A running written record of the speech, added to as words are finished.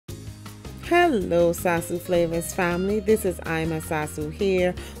Hello Sasu Flavas family, this is Ima Sasu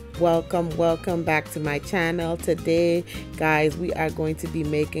here. Welcome back to my channel. Today guys, we are going to be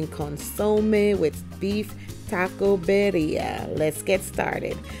making consomme with beef taco birria. Let's get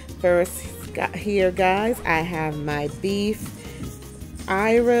started. First here guys, I have my beef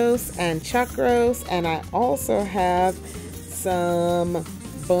eye roast and chuck roast, and I also have some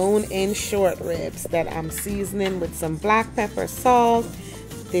bone-in short ribs that I'm seasoning with some black pepper, salt.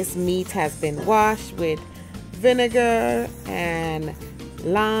 This meat has been washed with vinegar and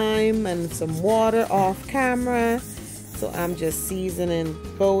lime and some water off camera. So I'm just seasoning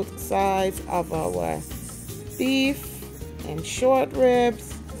both sides of our beef and short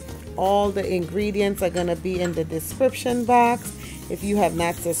ribs. All the ingredients are going to be in the description box. If you have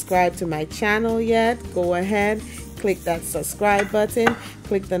not subscribed to my channel yet, go ahead, click that subscribe button,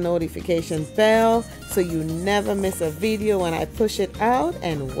 click the notification bell so you never miss a video when I push it out,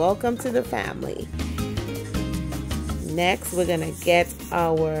 and welcome to the family. Next, we're gonna get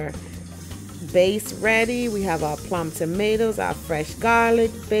our base ready. We have our plum tomatoes, our fresh garlic,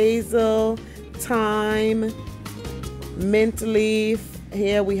 basil, thyme, mint leaf.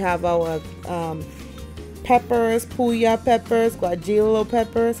 Here we have our peppers, puya peppers, guajillo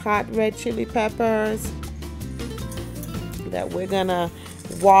peppers, hot red chili peppers that we're gonna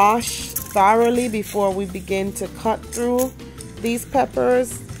wash thoroughly before we begin to cut through these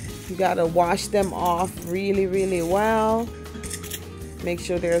peppers. You gotta wash them off really well. Make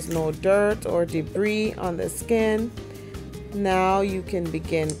sure there's no dirt or debris on the skin. Now you can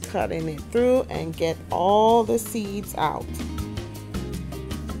begin cutting it through and get all the seeds out.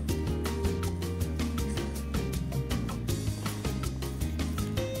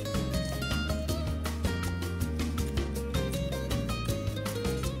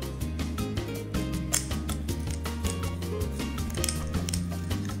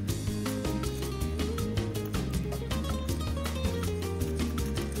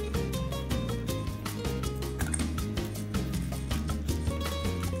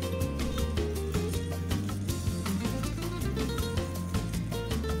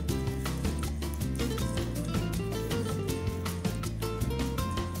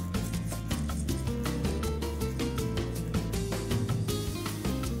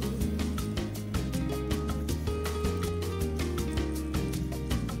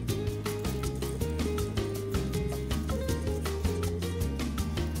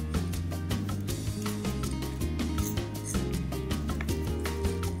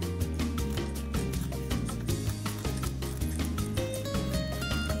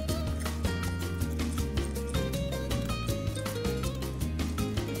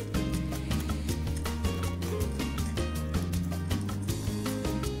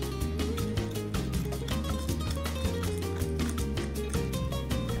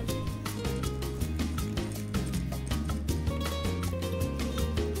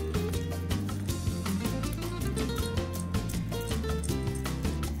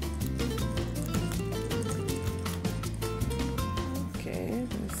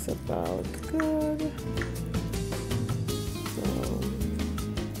 That's about good.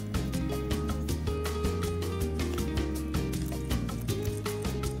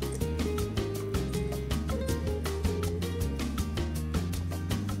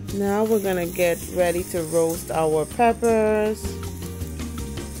 Now we're gonna get ready to roast our peppers.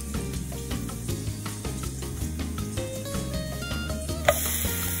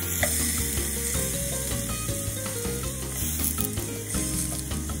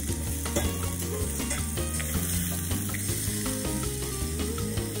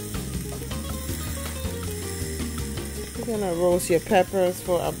 You're gonna roast your peppers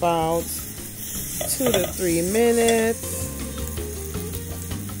for about 2 to 3 minutes.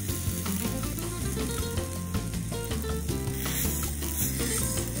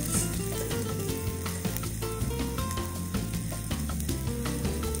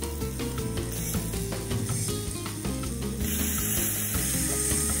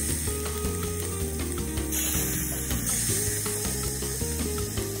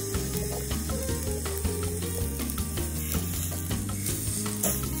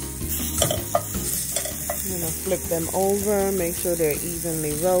 I'm gonna flip them over, make sure they're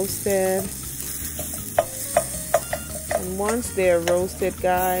evenly roasted. And once they're roasted,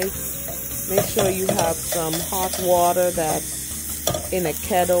 guys, make sure you have some hot water that's in a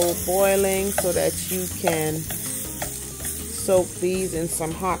kettle boiling so that you can soak these in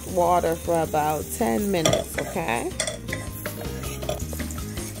some hot water for about 10 minutes, okay?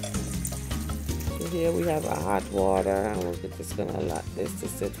 So here we have our hot water, and we're just gonna allow this to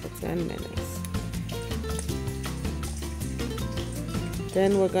sit for 10 minutes.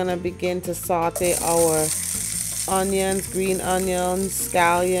 Then we're gonna begin to saute our onions, green onions,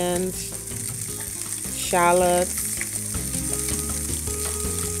 scallions, shallots.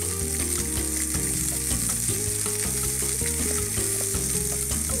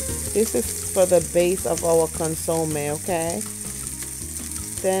 This is for the base of our consomme, okay?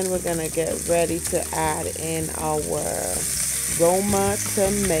 Then we're gonna get ready to add in our Roma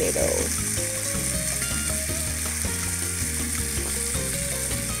tomatoes.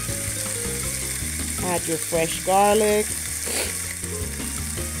 Add your fresh garlic.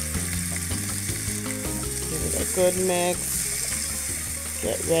 Give it a good mix.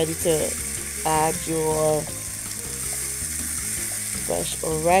 Get ready to add your fresh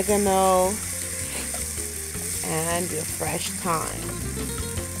oregano and your fresh thyme.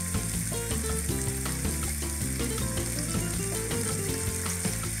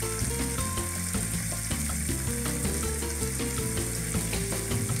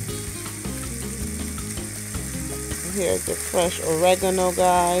 Here's the fresh oregano,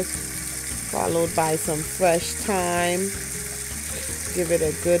 guys, followed by some fresh thyme. Give it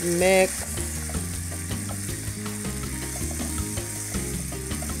a good mix.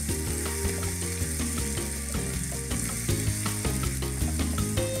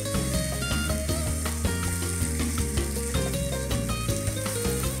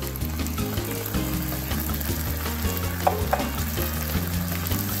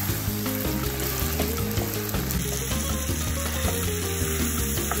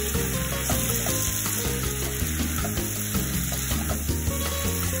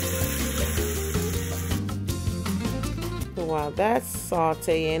 While that's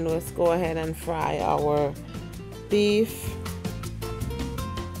sauteing, let's go ahead and fry our beef.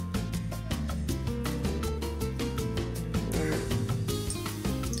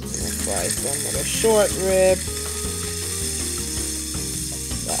 Fry some of the short rib,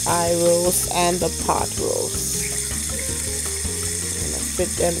 the eye roast, and the pot roast. I'm gonna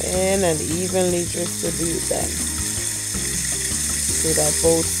fit them in and evenly distribute them so that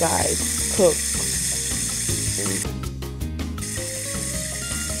both sides cook.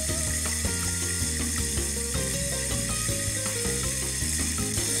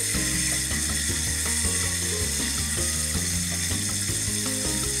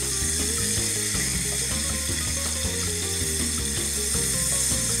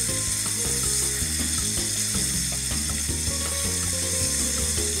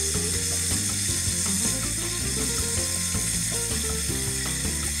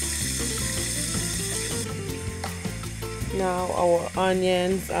 Now our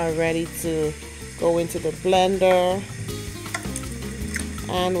onions are ready to go into the blender,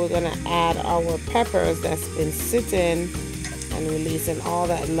 and we're gonna add our peppers that's been sitting and releasing all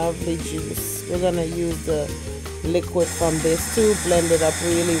that lovely juice. We're gonna use the liquid from this to blend it up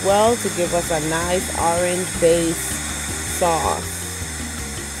really well to give us a nice orange base sauce.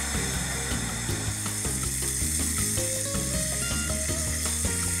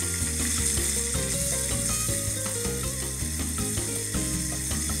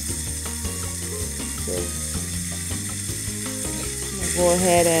 Go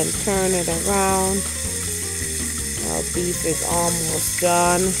ahead and turn it around. Our beef is almost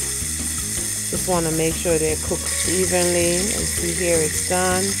done. Just want to make sure they're cooked evenly, and see here it's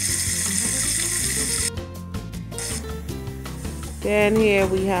done. Then here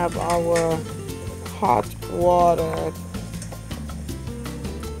we have our hot water.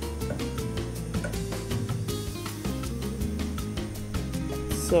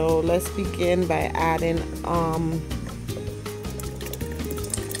 So let's begin by adding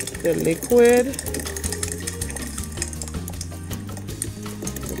the liquid,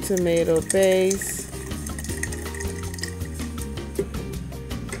 the tomato base,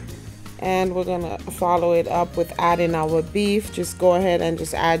 and we're gonna follow it up with adding our beef. Just go ahead and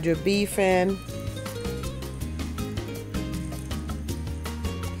just add your beef in.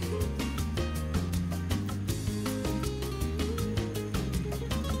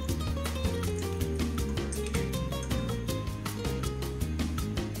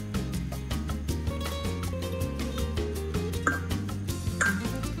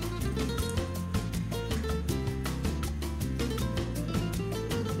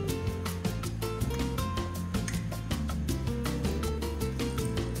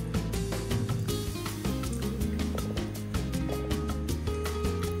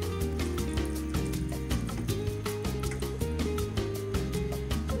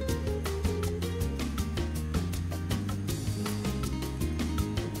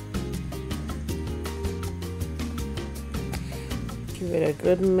 Give it a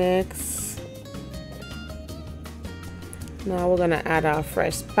good mix. Now we're gonna add our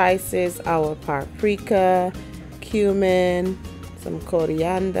fresh spices, our paprika, cumin, some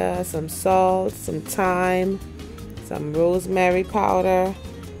coriander, some salt, some thyme, some rosemary powder.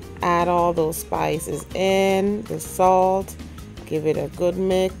 Add all those spices in, the salt, give it a good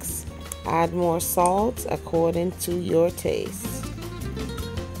mix. Add more salt according to your taste.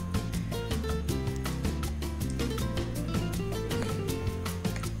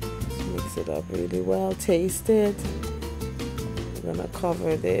 Mix it up really well, taste it. We're gonna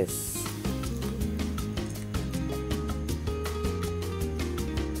cover this.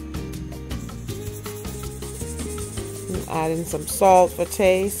 Add in some salt for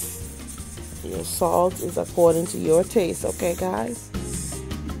taste. Your salt is according to your taste, okay guys?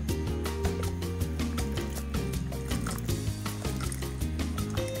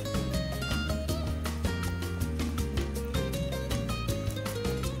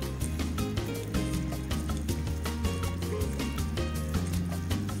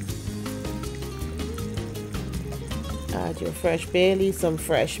 Add your fresh bay leaf, some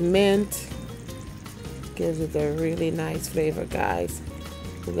fresh mint. Gives it a really nice flavor, guys.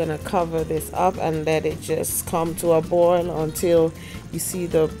 We're gonna cover this up and let it just come to a boil until you see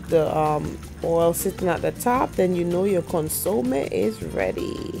the oil sitting at the top. Then you know your consomme is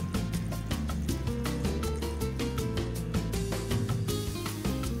ready.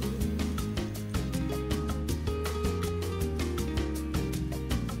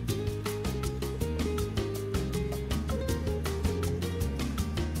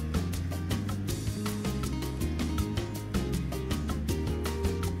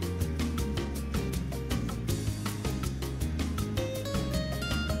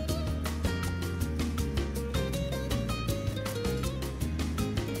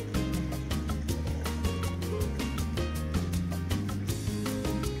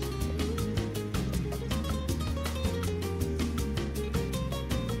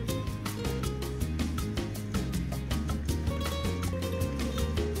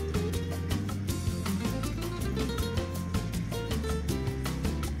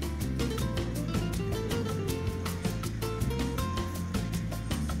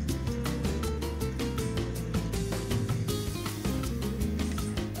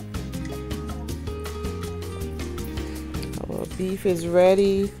 Beef is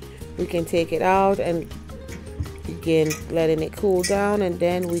ready. We can take it out and begin letting it cool down, and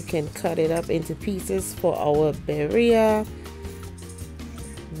then we can cut it up into pieces for our birria.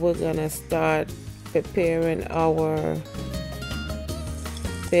 We're gonna start preparing our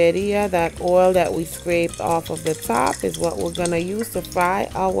birria. That oil that we scraped off of the top is what we're gonna use to fry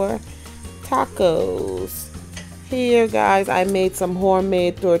our tacos. Here guys, I made some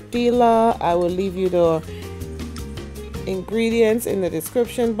homemade tortilla. I will leave you the ingredients in the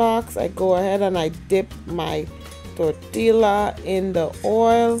description box. I go ahead and I dip my tortilla in the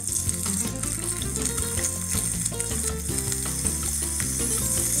oil.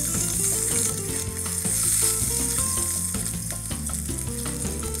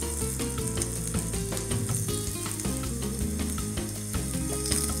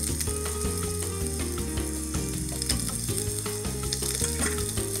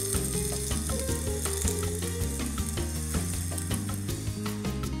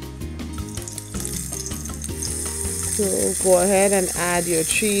 So go ahead and add your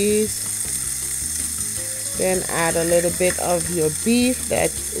cheese, then add a little bit of your beef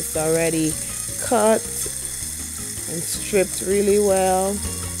that is already cut and stripped really well.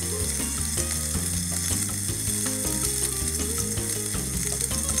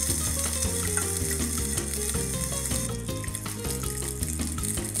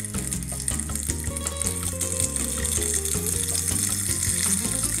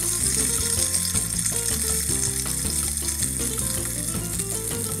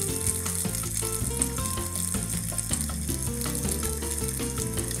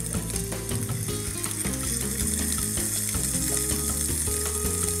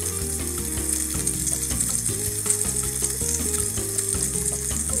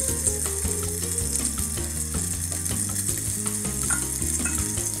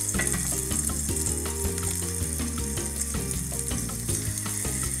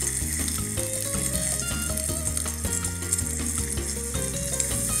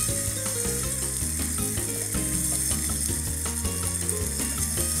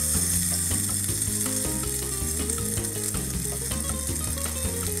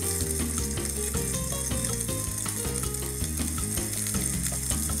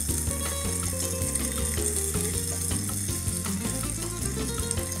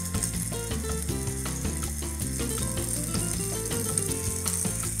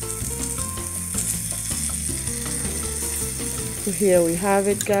 Here we have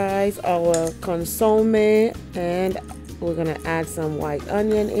it, guys, our consomme, and we're gonna add some white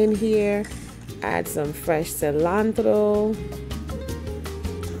onion in here, add some fresh cilantro,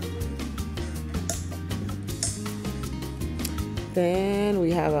 then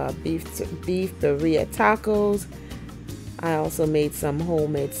we have our beef birria tacos. I also made some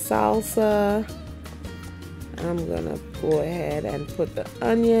homemade salsa. I'm gonna go ahead and put the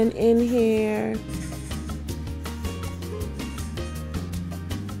onion in here.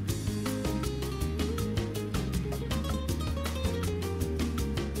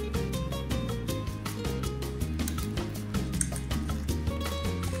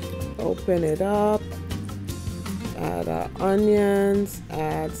 Open it up, add our onions,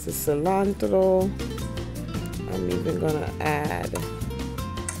 add the cilantro. I'm even gonna add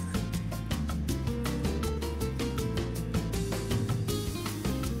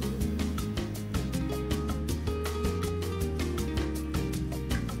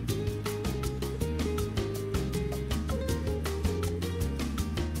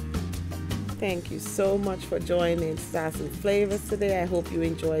Thank you so much for joining Sasu Flavas today. I hope you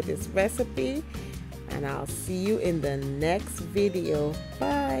enjoyed this recipe, and I'll see you in the next video.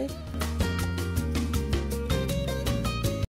 Bye.